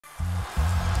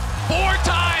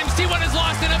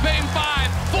in a Bane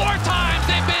 5. 4 times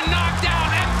they've been knocked down,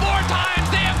 and 4 times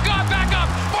they have got back up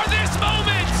for this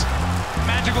moment.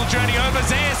 Magical journey over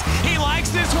Zeus. He likes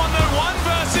this one though. 1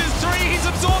 versus 3. He's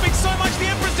absorbing so much. The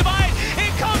Emperor's Divide.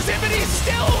 Here comes him, but he's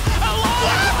still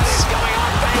alive. What is going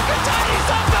on? Faker Teddy's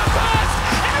on the burst.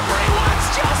 Everyone's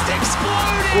just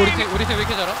exploding. 우리 팀 왜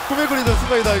이렇게 잘하? 900원이던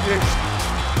순간이다 이게.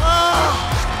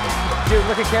 Dude,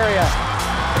 look at Carrier.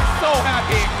 He's so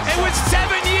happy. It was 7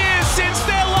 years since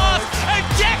their last, a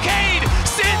decade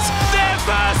since their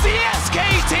first. The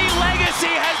SKT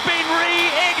legacy has been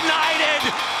reignited.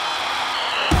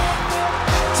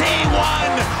 T1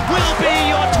 will be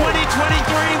your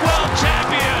 2023 World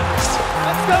Champions.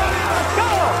 Let's go! Let's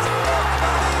go!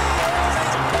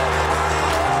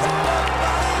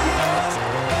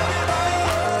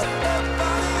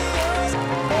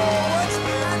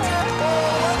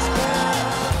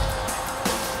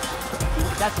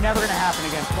 That's never going to happen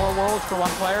again. 4 worlds for 1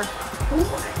 player.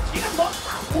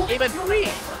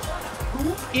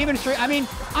 Even 3. I mean,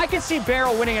 I could see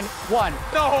Barrel winning in 1.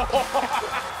 No!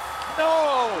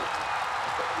 No!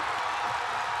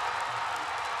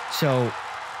 So,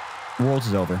 Worlds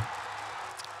is over.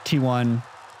 T1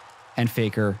 and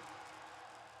Faker,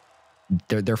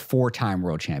 they're 4-time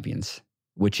world champions,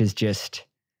 which is just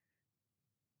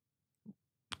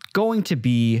going to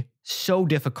be so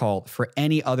difficult for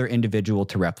any other individual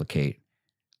to replicate.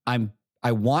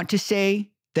 I want to say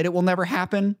that it will never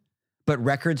happen, but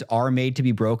records are made to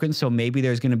be broken. So maybe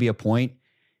there's going to be a point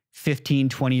 15,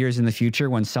 20 years in the future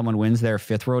when someone wins their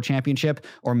 5th world championship,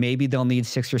 or maybe they'll need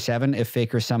 6 or 7 if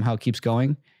Faker somehow keeps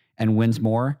going and wins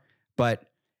more. But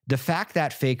the fact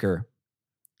that Faker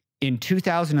in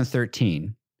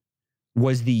 2013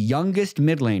 was the youngest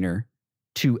mid laner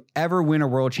to ever win a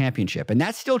world championship, and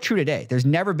that's still true today. There's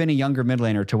never been a younger mid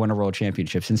laner to win a world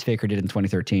championship since Faker did in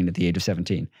 2013 at the age of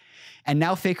 17. And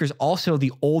now Faker's also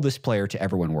the oldest player to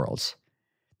ever win worlds.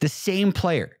 The same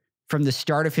player from the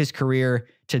start of his career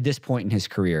to this point in his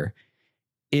career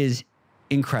is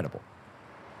incredible.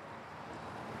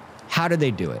 How did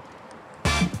they do it?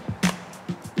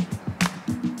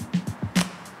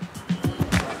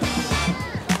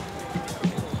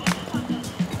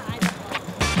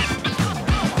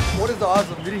 What is the odds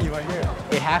of meeting you right here?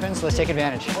 It happens. Let's take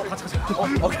advantage.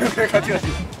 오케이, 같이.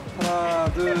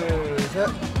 하나, 둘, 셋.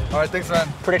 All right, thanks, man.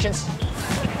 Predictions?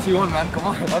 T1, man, come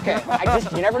on. Okay.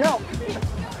 You never know.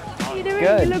 How are you doing?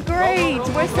 Good. You look great.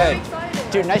 We're so Good.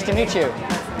 excited. Dude, nice to meet you.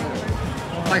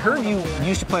 I heard you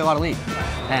used to play a lot of League.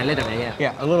 A little bit, yeah.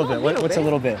 Yeah, a little bit. What's a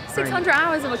little bit? 600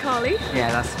 hours of Akali.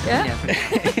 Yeah, that's Yeah?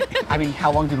 I mean,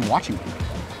 how long have you been watching it?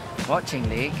 watching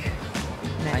League.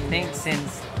 I think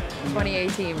since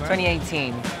 2018, right?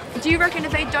 2018. Do you reckon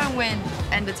if they don't win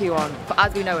End of T1,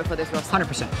 as we know it for this roster?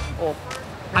 100%. Or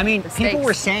I mean, the people stakes?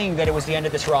 were saying that it was the end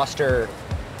of this roster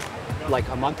like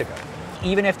a month ago.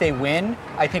 Even if they win,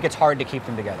 I think it's hard to keep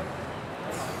them together.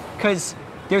 Because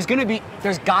there's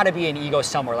got to be an ego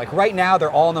somewhere. Like right now,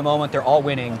 they're all in the moment, they're all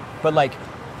winning. But like,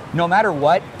 no matter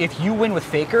what, if you win with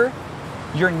Faker,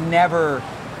 you're never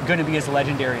going to be as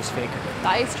legendary as Faker.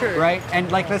 That is true. Right?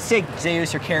 And like, let's say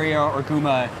Zeus or Carrier or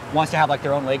Guma wants to have like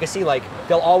their own legacy, like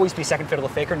they'll always be second fiddle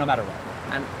to Faker no matter what.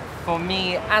 And for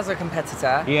me, as a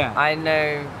competitor, Yeah. I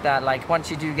know that like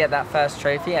once you do get that first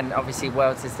trophy, and obviously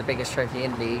Worlds is the biggest trophy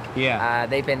in League, Yeah.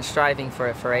 they've been striving for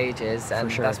it for ages,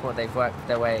 and sure. that's what they've worked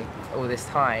their way all this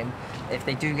time. If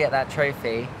they do get that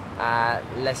trophy,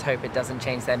 let's hope it doesn't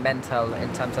change their mental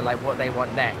in terms of like what they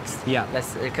want next. Yeah.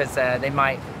 Because they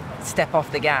might step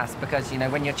off the gas, because you know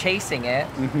when you're chasing it,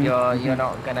 you're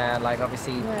not gonna like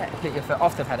obviously put your foot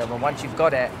off the pedal, but once you've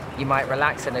got it, you might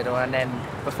relax a little, and then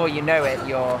before you know it,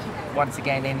 you're once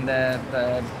again in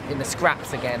the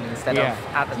scraps again instead of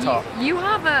at the top. You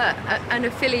have an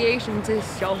affiliation to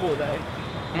Seoul though.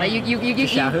 Like you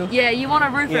Xiaohu? yeah, you want to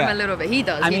root for Yeah. him a little bit. He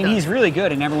does. I he mean, does. he's really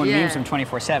good and everyone Yeah. memes him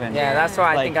 24/7. Yeah, that's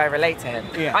why I Like- think I relate to him.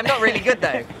 Yeah. I'm not really good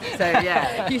though, so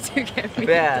yeah. You do get me.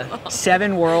 Yeah.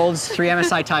 7 worlds, 3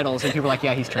 MSI titles, and people are like,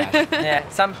 yeah, he's trash. Yeah,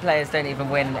 some players don't even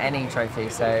win any trophy,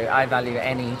 so I value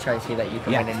any trophy that you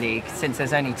can Yeah. win in League, since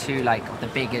there's only 2 like the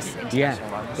biggest international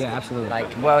ones. Yeah, absolutely. Like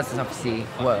Worlds is obviously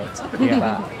Worlds. Yeah.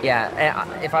 But yeah,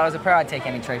 if I was a pro, I'd take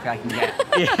any trophy I can get.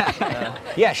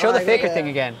 Yeah, show the Oh, Faker yeah. thing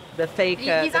again. The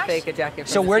Faker, He's the actually- Faker jacket.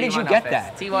 From So the where did you T1 get office.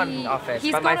 that? T1 office,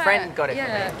 He's but my got friend got it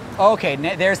yeah. for me. Okay,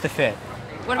 there's the fit.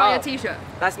 What about Oh. your t-shirt?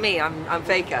 That's me. I'm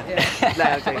Faker. No, I'm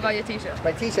What joking. about your t-shirt?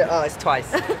 My t-shirt. Oh, it's twice.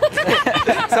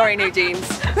 Sorry, NewJeans.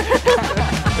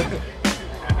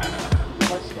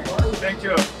 Thank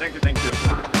you.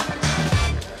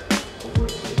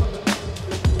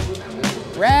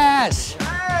 Raz!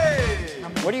 Hey!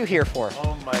 What are you here for?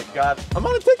 Oh my God. I'm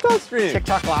on a TikTok stream.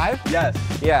 TikTok Live? Yes.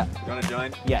 Yeah. You want to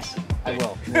join? Yes, I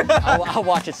will. I'll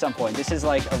watch at some point. This is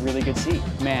like a really good seat.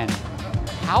 Man,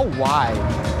 how wide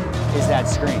is that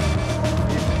screen?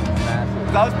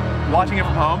 Massive. I was watching it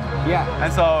from home. Yeah.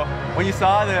 And so when you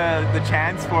saw the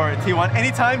chants for T1,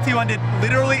 anytime T1 did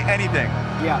literally anything.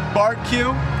 Yeah. Bart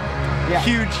Q. Yeah.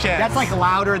 Huge chance. That's like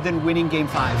louder than winning Game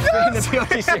 5 in the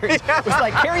PLG series. Yeah. It was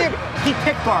like, he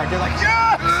picked Bard. They're like,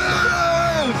 yes!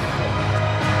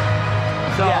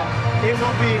 So it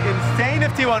will be insane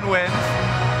if T1 wins.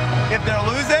 If they're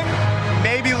losing,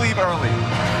 maybe leave early.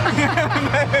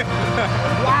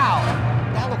 wow,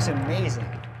 that looks amazing.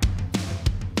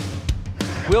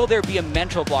 Will there be a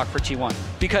mental block for T1?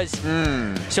 Because,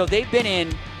 so they've been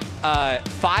in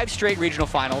 5 straight regional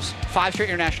finals, 5 straight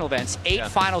international events, 8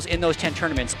 finals in those 10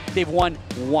 tournaments. They've won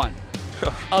 1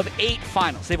 of 8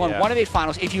 finals. They've won 1 of 8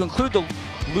 finals. If you include the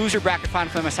loser bracket final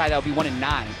for MSI, that would be 1 in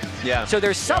 9. Yeah. So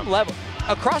there's some level.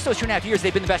 Across those 2.5 years,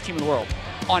 they've been the best team in the world,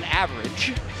 on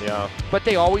average. Yeah. But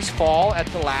they always fall at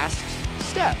the last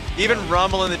step. Even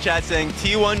Rumble in the chat saying,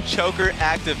 T1 choker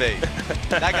activate.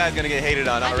 That guy's gonna get hated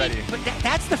on already. I mean, but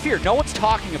that's the fear. No one's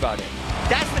talking about it.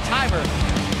 That's the timer.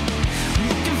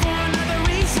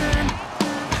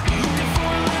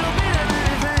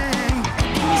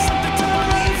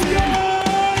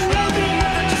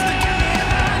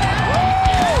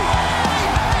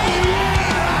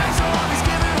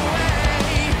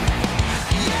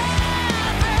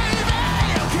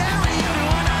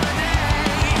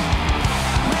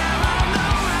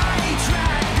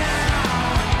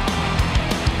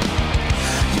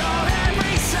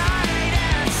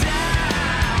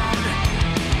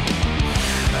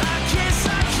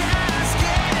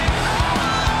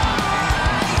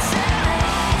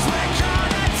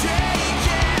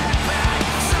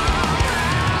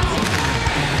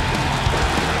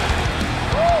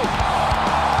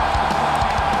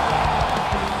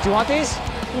 Do you want these?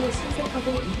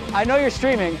 I know you're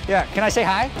streaming. Yeah, can I say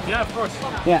hi? Yeah, of course.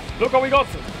 Yeah. Look what we got.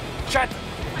 Chat.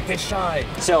 They're shy.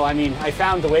 So, I mean, I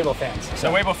found the Weibo fans. The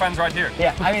Weibo fans right here.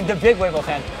 Yeah, I mean, the big Weibo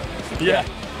fan. Yeah.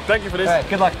 Thank you for this. All right,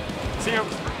 good luck. See you.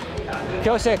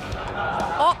 Kyosik.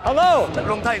 Oh, hello.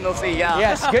 Long time no see, yeah.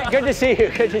 Yes, good to see you.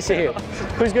 Good to see you.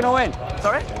 Who's gonna win?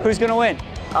 Sorry? Who's gonna win?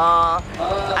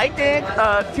 I think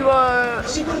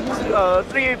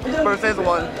 3 versus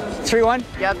 1. 3-1?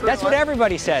 Yeah, That's what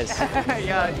everybody says.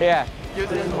 yeah. Yeah. You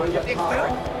think 2?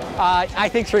 I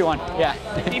think 3-1. Yeah.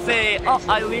 He say, oh,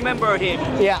 I remember him.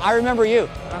 Yeah, I remember you.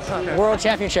 World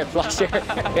Championship last year.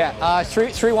 Yeah.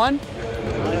 3-1?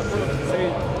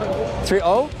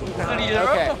 3-0? 3-0?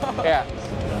 Okay. Yeah.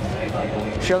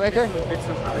 Showmaker?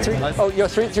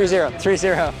 3-0.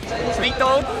 3-0. Big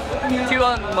dog,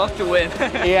 T1 must win.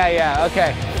 Yeah,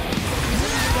 okay.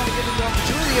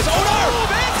 Oh no!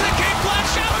 Manson came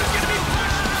flash out. Who's going to be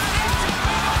pushed?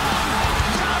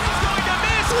 Show's going to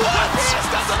miss. What? Pierce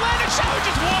doesn't land it. Show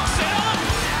just walks in on.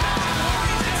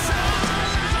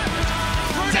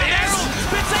 Yes!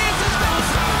 Spits answers both.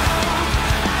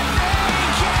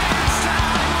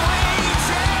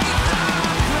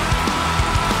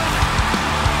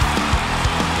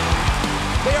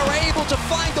 They are able to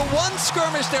find the one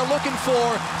skirmish they're looking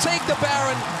for, take the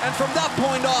Baron, and from that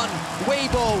point on,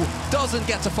 Weibo doesn't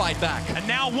get to fight back. And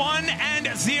now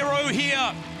 1-0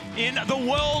 here in the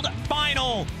World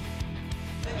Final.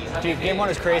 Dude, game 1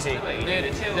 is crazy. Dude,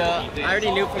 I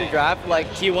already knew from draft, like,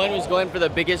 T1 was going for the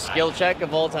biggest skill check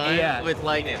of all time. Yeah. With,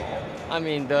 like, I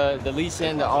mean, the Lee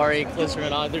Sin, the RA, Clisser,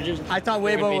 and all, they're just... I thought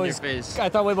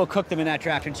Weibo cooked them in that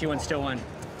draft and T1 still won.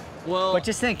 Well, but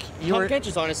just think, Pump Catch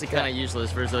is honestly kind of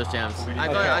useless versus those champs.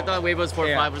 I thought Weibo's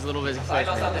 4-5 was a little bit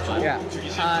exciting. Yeah.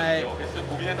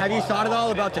 Have you thought at all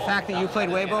about the fact that you played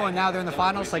Weibo and now they're in the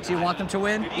finals? Like, do you want them to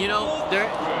win? You know,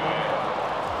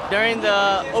 during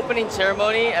the opening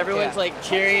ceremony, everyone's like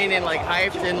cheering and like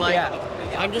hyped and like.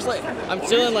 I'm just like, I'm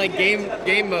still in like game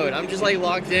mode. I'm just like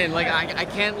locked in. Like I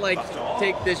can't like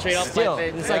take this straight off my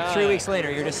face. It's like 3 weeks later,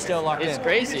 you're just still locked in. It's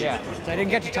crazy. Yeah. So I didn't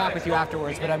get to talk with you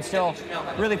afterwards, but I'm still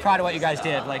really proud of what you guys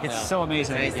did. Like, it's so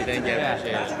amazing. Thank you. Yeah.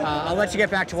 Appreciate it. I'll let you get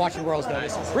back to watching Worlds though.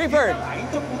 Rebird.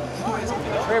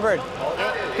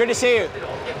 Good to see you.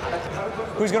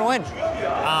 Who's gonna win?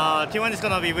 T1 is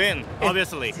gonna be win,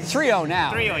 obviously. 3-0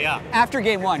 now. 3-0, yeah. After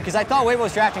game 1, because I thought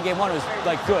Weibo's draft in game 1 was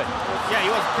like good. Yeah,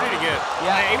 it was pretty good.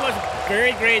 Yeah. It was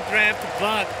very great draft,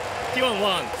 but T1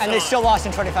 won. And they still lost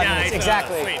in 25 minutes. It's,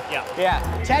 Exactly. sweet, yeah. Yeah.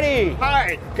 Teddy.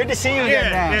 Hi. Good to see you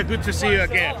again, man. Yeah, good to see you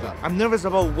again. I'm nervous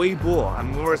about Weibo.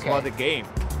 I'm nervous about the game.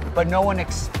 But no one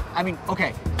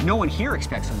no one here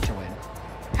expects them to win.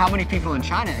 How many people in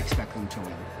China expect them to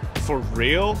win? For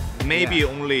real? Maybe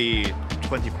only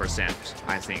 20%,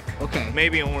 I think. Okay.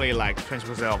 Maybe only like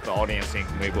 20% of the audience think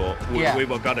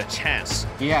Weibo got a chance.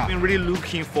 Yeah. I've been really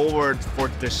looking forward for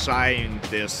Desai in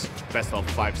this best of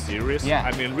 5 series. Yeah.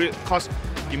 I mean, because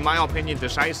in my opinion,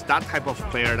 Desai is that type of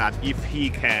player that if he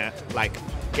can like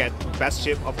get best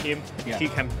shape of him, he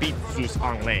can beat Zeus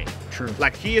on lane. True.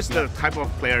 Like he is the type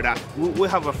of player that we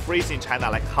have a phrase in China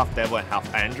like half devil and half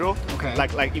angel. Okay.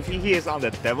 Like if he is on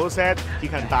the devil side, he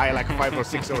can die like 5 or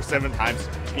 6 or 7 times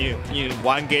in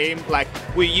one game. Like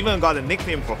we even got a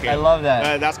nickname for him. I love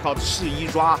that. That's called 示一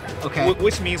抓. Okay.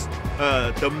 Which means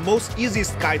the most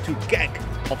easiest guy to gank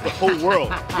of the whole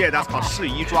world. Yeah, that's called 示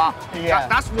一抓. Yeah.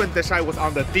 That's when Desai was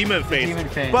on the demon phase. Demon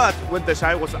phase. But when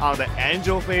Desai was on the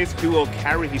angel phase, he will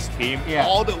carry his team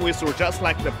all the way through, just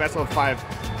like the best of 5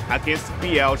 against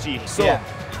BLG. So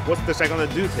what's Desai gonna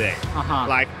do today?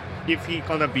 Like if he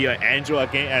gonna be an angel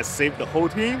again and save the whole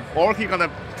team, or he gonna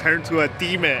turn to a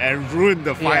demon and ruin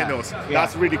the finals?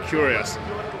 That's really curious.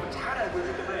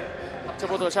 这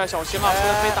波德筛小心啊，不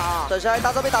能被打。德筛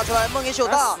大招被打出来，梦魇秀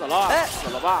大，死了，死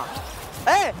了吧？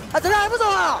哎，德筛还不走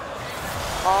啊！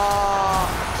啊，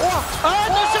哇！哎，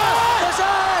德筛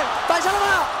反杀了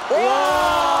吗？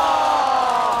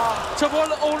哇！这波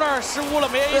owner 失误了，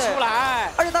没 A 出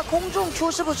来。而且他空中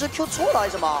Q 是不是 Q 错了还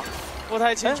是什么？不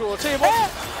太清楚。这一波，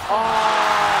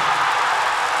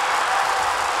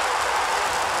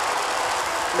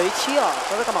雷七啊，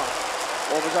他在干嘛？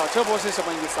 我不知道这波是什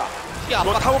么意思啊？呀，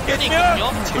把他们给你个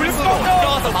牛，你们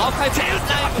要怎么开始？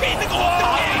那拼那个我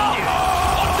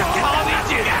好理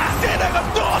解，这那个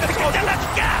多的高点了，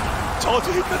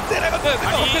저주 있는 때가 아니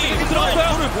들어갔어요.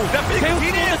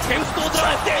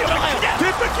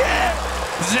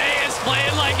 Zay is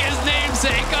playing like his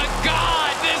namesake, a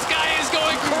god. This guy is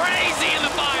going crazy in the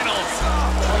finals.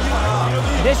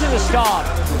 This is a stop.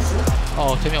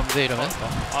 재미없는데 이러면?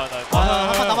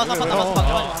 한판 남았어.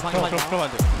 그러면 안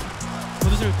돼.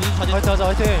 부두실 자진.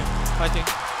 화이팅.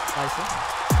 나이스.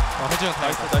 혜진 형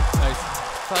나이스.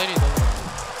 사일이 너무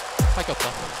할 게 없다.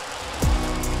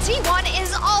 T1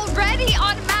 is already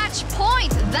on match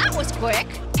point. That was quick.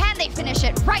 Can they finish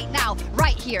it right now,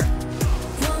 right here?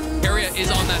 Area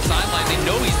is on that sideline. They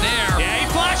know he's there. Yeah, he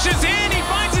flashes in. He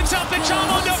finds himself the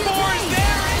Chamo de 4 is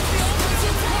there.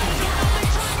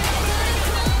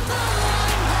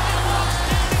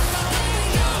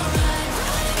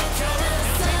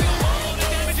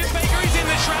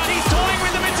 He's toying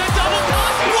with him, it's a double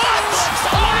cut! What?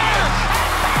 Fire! And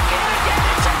back in again,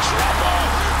 it's a triple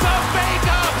to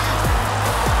Baker!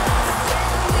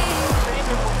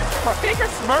 Baker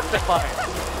smurfed the fight.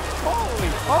 Holy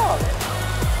fuck.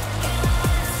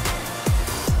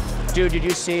 Dude, did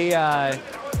you see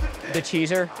the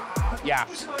teaser? Yeah,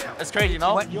 that's crazy,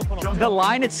 no? The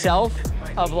line itself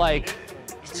of like,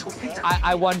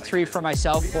 I won 3 for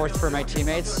myself, 4th for my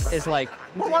teammates is like...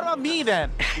 Well, what about me then?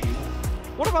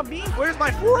 What about me? Where's my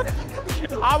 4th?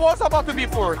 I was about to be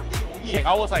 4th.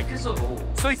 I was like, so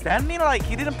is that mean like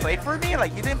he didn't play for me?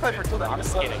 Like he didn't play for 2? I'm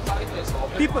just kidding.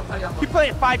 He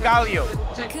played 5 Galio.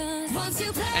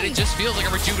 And it just feels like a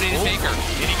rejuvenated Baker.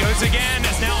 And he goes again,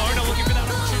 as now Arno looking for that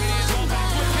opportunity as well.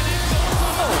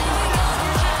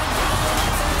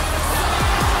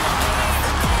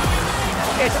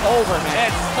 It's over, man.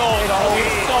 It's so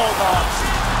gone.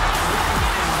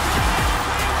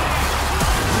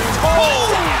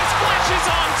 Splashes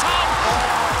on top.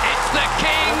 It's the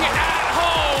king at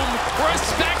home.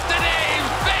 Respect the name.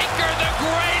 Baker, the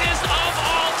greatest of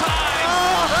all time.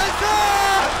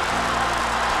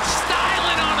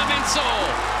 Styling on him in Seoul.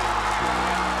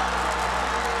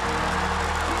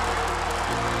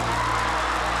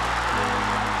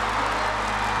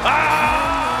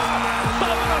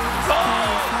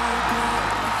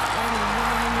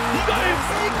 이걸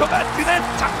페이커가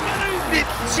드는 장면을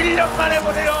실력만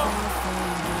해보세요.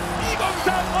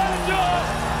 203 완전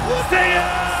우세요.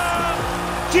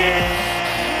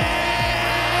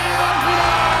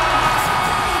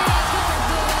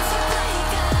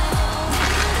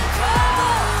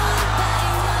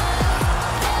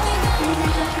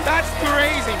 That's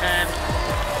crazy, man.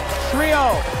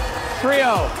 Trio.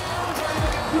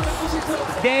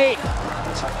 They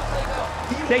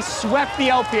swept the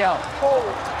LPL.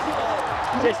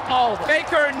 Just all of it.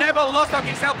 Baker never lost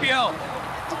against LPL.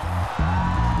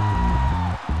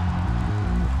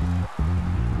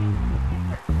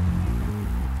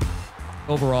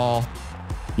 Overall,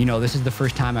 you know, this is the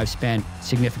first time I've spent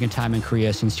significant time in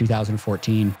Korea since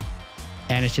 2014.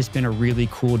 And it's just been a really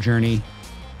cool journey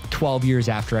 12 years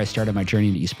after I started my journey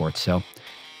into esports. So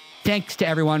thanks to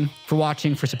everyone for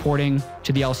watching, for supporting,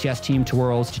 to the LCS team, to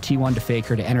Worlds, to T1, to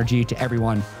Faker, to Energy, to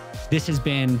everyone. This has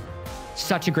been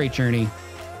such a great journey.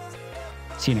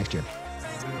 See you next year.